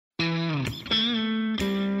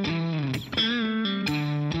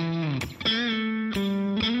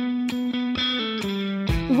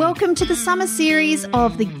Welcome to the summer series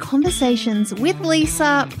of the Conversations with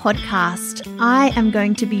Lisa podcast. I am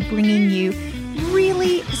going to be bringing you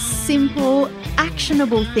really simple,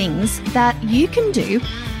 actionable things that you can do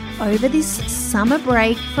over this summer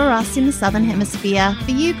break for us in the Southern Hemisphere.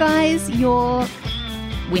 For you guys, your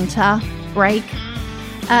winter break,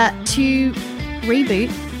 to reboot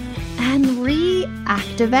and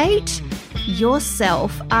reactivate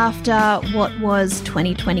yourself after what was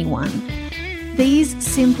 2021. These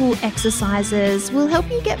simple exercises will help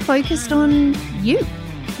you get focused on you,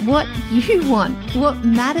 what you want, what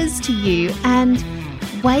matters to you, and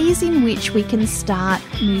ways in which we can start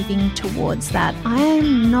moving towards that.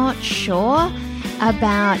 I'm not sure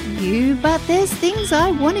about you, but there's things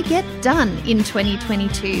I want to get done in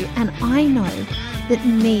 2022, and I know that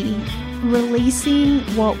me releasing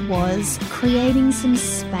what was, creating some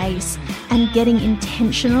space, and getting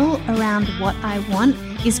intentional around what I want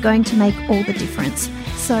is going to make all the difference.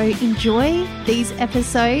 So enjoy these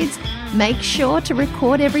episodes. Make sure to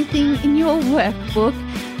record everything in your workbook,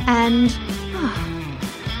 and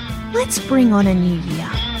let's bring on a new year.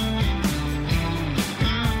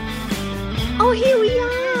 Oh, here we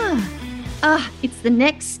are. It's the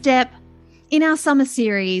next step in our summer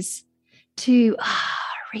series to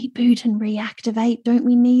reboot and reactivate. Don't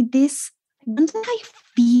we need this? And how are you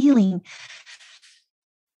feeling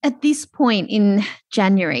at this point in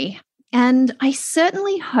January? And I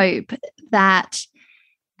certainly hope that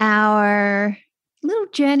our little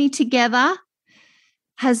journey together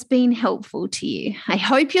has been helpful to you. I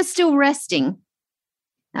hope you're still resting.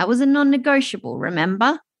 That was a non-negotiable,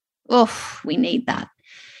 remember? Oh, we need that.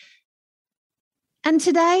 And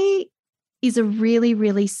today is a really,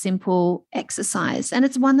 really simple exercise, and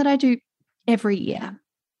it's one that I do every year.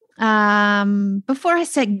 Before I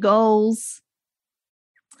set goals,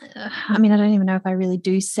 I don't even know if I really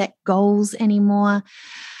do set goals anymore.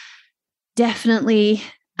 Definitely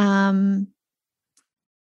I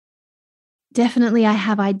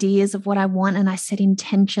have ideas of what I want, and I set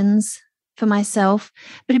intentions for myself.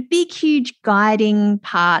 But a big, huge guiding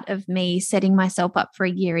part of me setting myself up for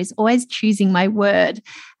a year is always choosing my word.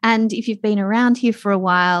 And if you've been around here for a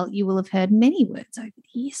while, you will have heard many words over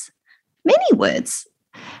the years, many words.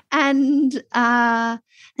 And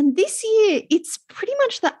this year, it's pretty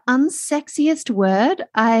much the unsexiest word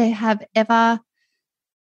I have ever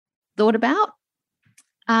thought about.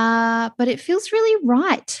 But it feels really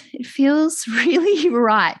right. It feels really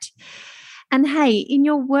right. And hey, in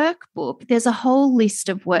your workbook, there's a whole list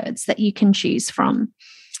of words that you can choose from.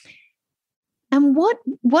 And what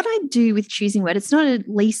I do with choosing word, it's not a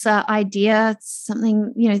Lisa idea. It's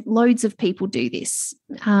something, loads of people do this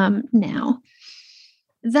now.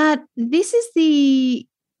 That this is the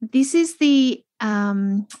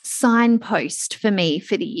signpost for me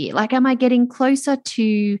for the year. Like, am I getting closer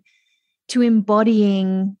to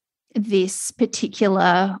embodying this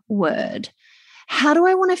particular word? How do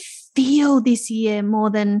I want to feel this year more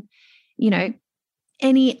than,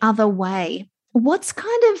 any other way? What's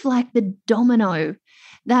kind of like the domino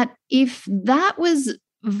that if that was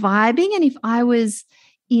vibing and if I was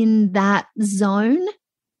in that zone,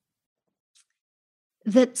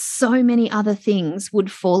 that so many other things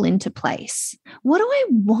would fall into place? What do I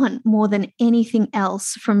want more than anything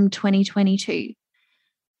else from 2022?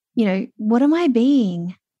 What am I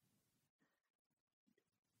being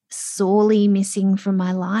sorely missing from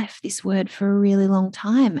my life? This word for a really long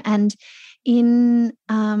time. And in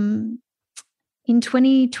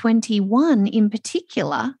 2021 in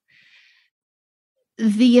particular,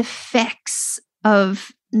 the effects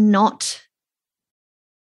of not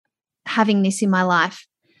having this in my life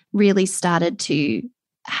really started to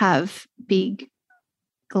have big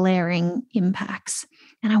glaring impacts.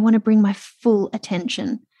 And I want to bring my full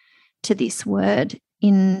attention to this word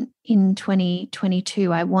in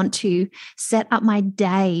 2022. I want to set up my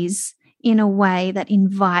days in a way that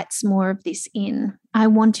invites more of this in. I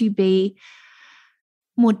want to be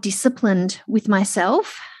more disciplined with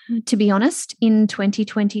myself, to be honest, in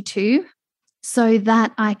 2022, so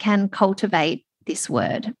that I can cultivate this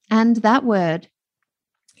word. And that word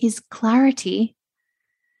is clarity.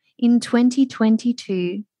 In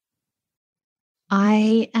 2022,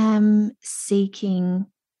 I am seeking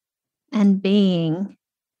and being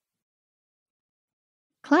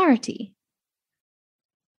clarity.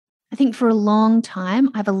 I think for a long time,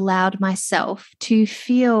 I've allowed myself to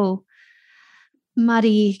feel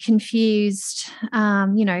muddy, confused.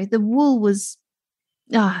 The wool was,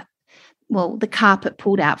 the carpet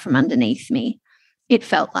pulled out from underneath me. It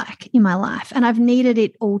felt like in my life, and I've needed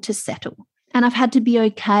it all to settle. And I've had to be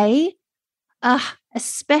okay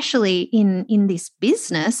especially in this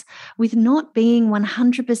business, with not being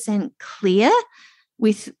 100% clear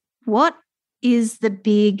with what is the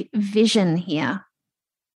big vision here.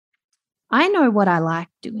 I know what I like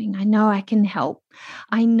doing. I know I can help.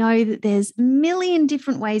 I know that there's a million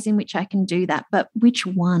different ways in which I can do that, but which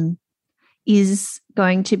one is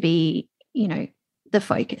going to be, the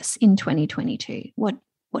focus in 2022? What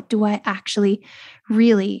do I actually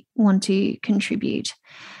really want to contribute?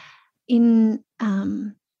 In,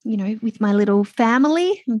 with my little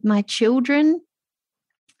family, with my children,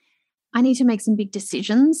 I need to make some big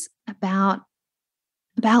decisions about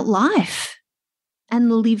life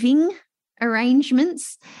and living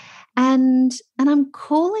arrangements. And I'm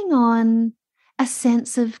calling on a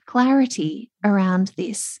sense of clarity around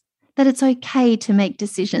this, that it's okay to make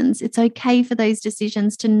decisions. It's okay for those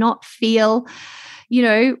decisions to not feel,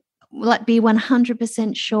 like be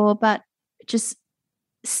 100% sure, but just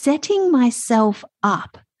setting myself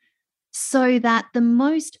up so that the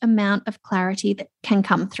most amount of clarity that can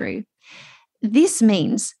come through. This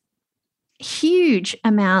means huge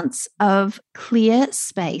amounts of clear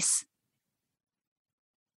space,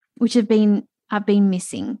 which I've been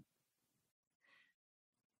missing.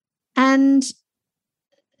 And,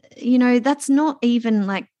 that's not even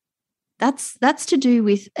like, that's to do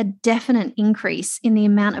with a definite increase in the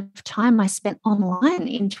amount of time I spent online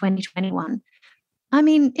in 2021. I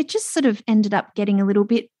mean, it just sort of ended up getting a little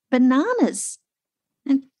bit bananas,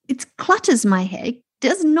 and it clutters my head.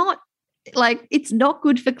 It's not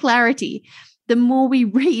good for clarity. The more we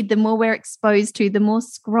read, the more we're exposed to, the more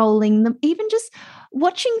scrolling, even just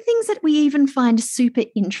watching things that we even find super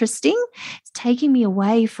interesting. It's taking me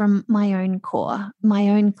away from my own core, my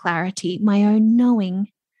own clarity, my own knowing.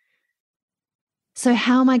 So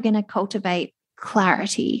how am I going to cultivate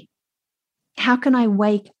clarity? How can I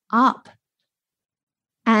wake up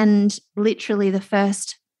and literally the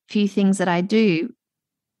first few things that I do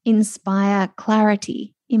inspire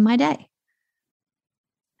clarity in my day?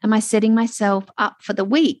 Am I setting myself up for the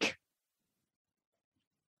week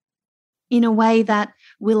in a way that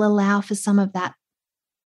will allow for some of that,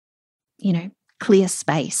 clear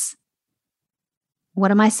space? What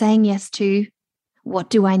am I saying yes to? What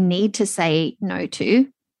do I need to say no to?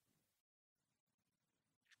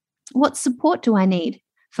 What support do I need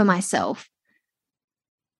for myself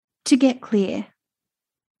to get clear?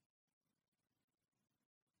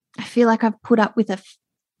 I feel like I've put up with a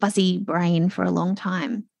fuzzy brain for a long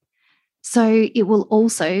time. So it will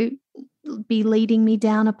also be leading me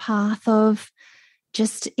down a path of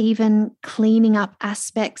just even cleaning up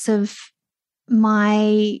aspects of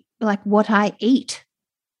what I eat.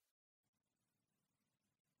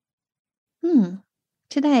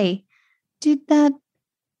 Today, did that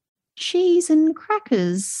cheese and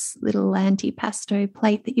crackers little antipasto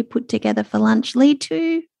plate that you put together for lunch lead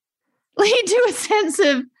to a sense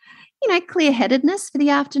of, clear-headedness for the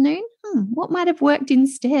afternoon? What might have worked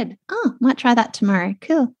instead? Might try that tomorrow.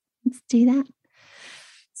 Cool. Let's do that.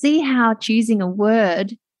 See how choosing a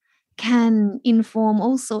word can inform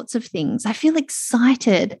all sorts of things. I feel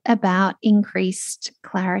excited about increased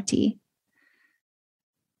clarity.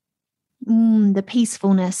 The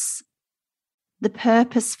peacefulness, the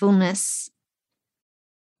purposefulness,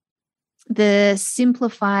 the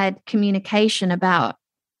simplified communication about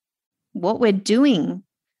what we're doing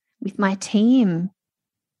with my team,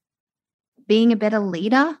 being a better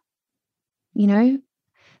leader.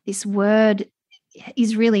 This word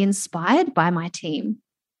is really inspired by my team.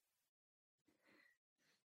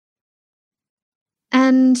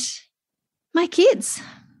 And my kids.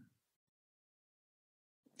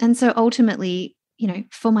 And so ultimately,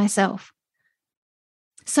 for myself.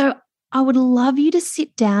 So I would love you to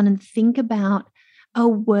sit down and think about a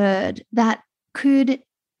word that could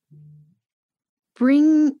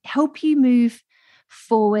help you move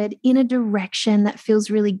forward in a direction that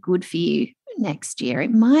feels really good for you next year.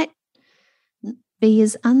 It might be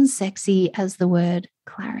as unsexy as the word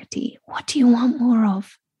clarity. What do you want more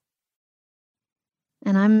of?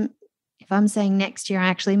 And if I'm saying next year, I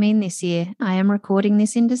actually mean this year. I am recording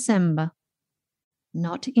this in December,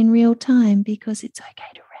 not in real time, because it's okay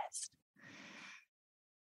to rest.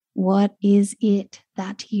 What is it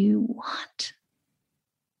that you want?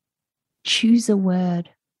 Choose a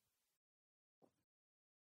word.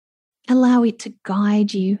 Allow it to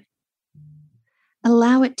guide you.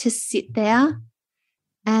 Allow it to sit there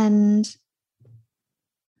and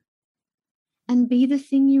be the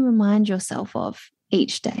thing you remind yourself of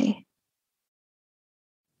each day.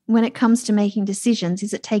 When it comes to making decisions,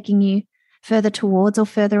 is it taking you further towards or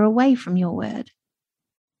further away from your word?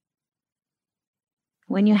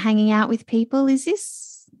 When you're hanging out with people, is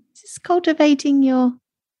this Just cultivating your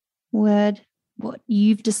word, what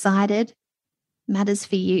you've decided matters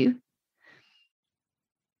for you.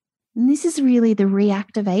 And this is really the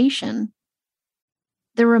reactivation,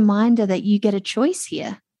 the reminder that you get a choice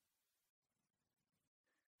here.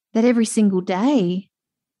 That every single day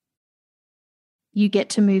you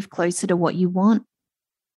get to move closer to what you want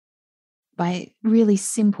by really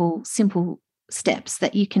simple steps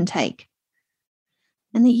that you can take.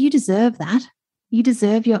 And that you deserve that. You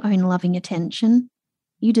deserve your own loving attention.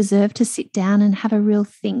 You deserve to sit down and have a real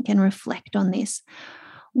think and reflect on this.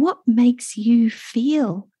 What makes you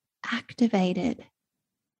feel activated?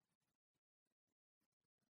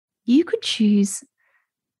 You could choose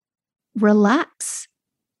relax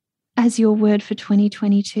as your word for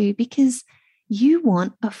 2022 because you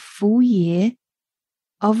want a full year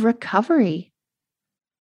of recovery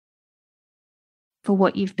for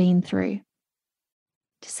what you've been through.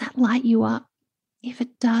 Does that light you up? If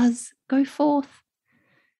it does, go forth.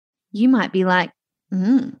 You might be like,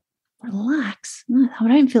 relax. No, I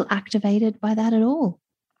don't feel activated by that at all.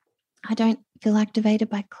 I don't feel activated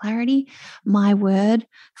by clarity. My word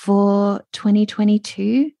for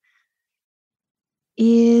 2022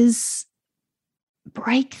 is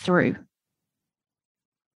breakthrough.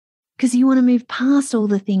 Because you want to move past all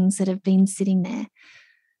the things that have been sitting there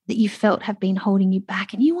that you felt have been holding you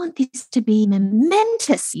back. And you want this to be a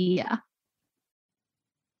momentous year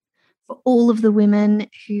for all of the women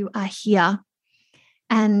who are here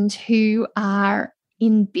and who are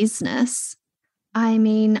in business. I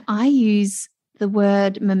mean, I use the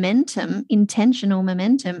word momentum, intentional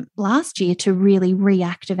momentum, last year to really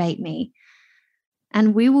reactivate me.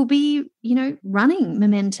 And we will be, running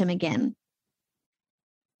momentum again.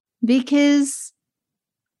 Because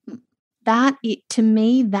to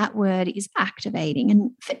me, that word is activating.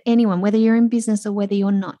 And for anyone, whether you're in business or whether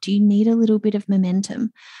you're not, do you need a little bit of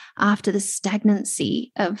momentum after the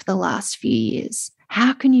stagnancy of the last few years?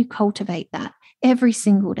 How can you cultivate that every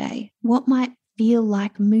single day? What might feel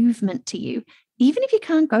like movement to you, even if you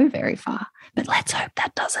can't go very far? But let's hope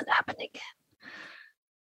that doesn't happen again.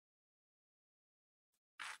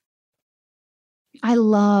 I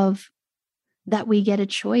love that we get a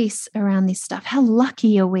choice around this stuff. How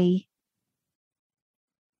lucky are we?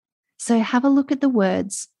 So have a look at the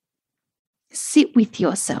words. Sit with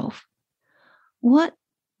yourself. What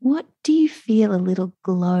do you feel a little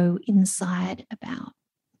glow inside about?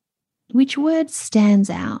 Which word stands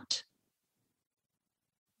out?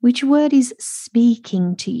 Which word is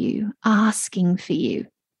speaking to you, asking for you?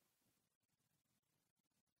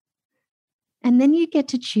 And then you get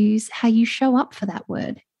to choose how you show up for that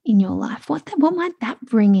word in your life. What might that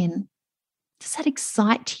bring in? Does that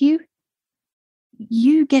excite you?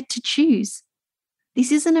 You get to choose.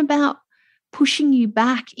 This isn't about pushing you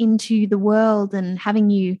back into the world and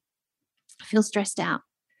having you feel stressed out.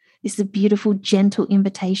 This is a beautiful, gentle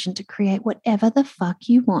invitation to create whatever the fuck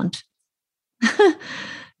you want.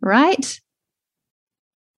 Right?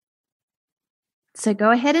 So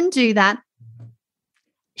go ahead and do that.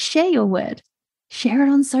 Share your word. Share it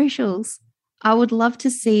on socials. I would love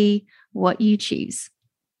to see what you choose.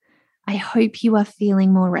 I hope you are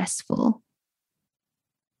feeling more restful.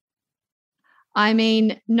 I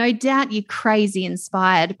mean, no doubt you're crazy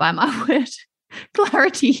inspired by my word,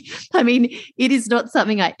 clarity. I mean, it is not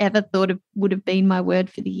something I ever thought would have been my word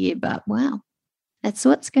for the year, but wow, that's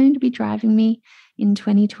what's going to be driving me in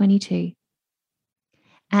 2022.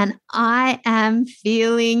 And I am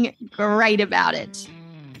feeling great about it.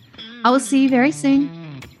 I will see you very soon.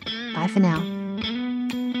 Bye for now.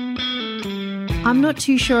 I'm not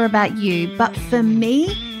too sure about you, but for me,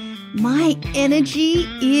 my energy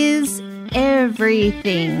is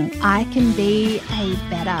everything. I can be a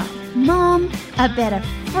better mom, a better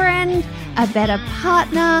friend, a better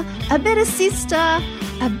partner, a better sister,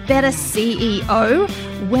 a better CEO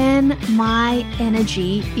when my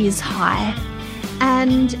energy is high.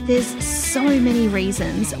 And there's so many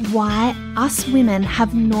reasons why us women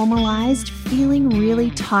have normalized feeling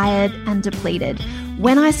really tired and depleted.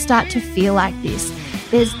 When I start to feel like this,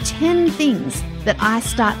 there's 10 things that I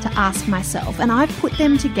start to ask myself, and I've put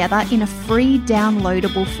them together in a free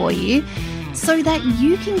downloadable for you so that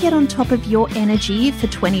you can get on top of your energy for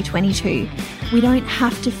 2022. We don't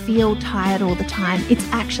have to feel tired all the time. It's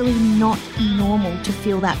actually not normal to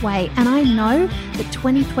feel that way. And I know that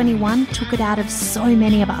 2021 took it out of so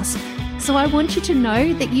many of us. So I want you to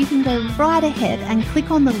know that you can go right ahead and click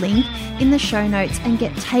on the link in the show notes and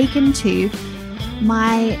get taken to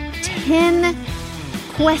my 10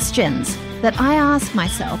 questions that I ask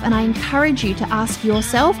myself, and I encourage you to ask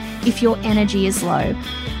yourself if your energy is low.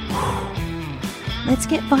 Let's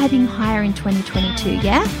get vibing higher in 2022,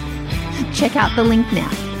 yeah? Check out the link now.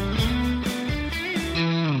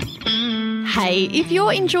 Hey, if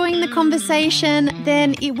you're enjoying the conversation,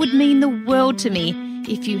 then it would mean the world to me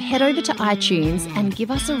if you head over to iTunes and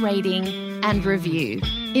give us a rating and review.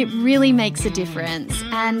 It really makes a difference,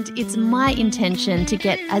 and it's my intention to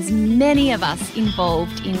get as many of us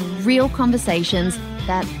involved in real conversations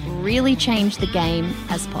that really change the game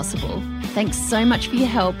as possible. Thanks so much for your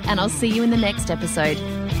help, and I'll see you in the next episode.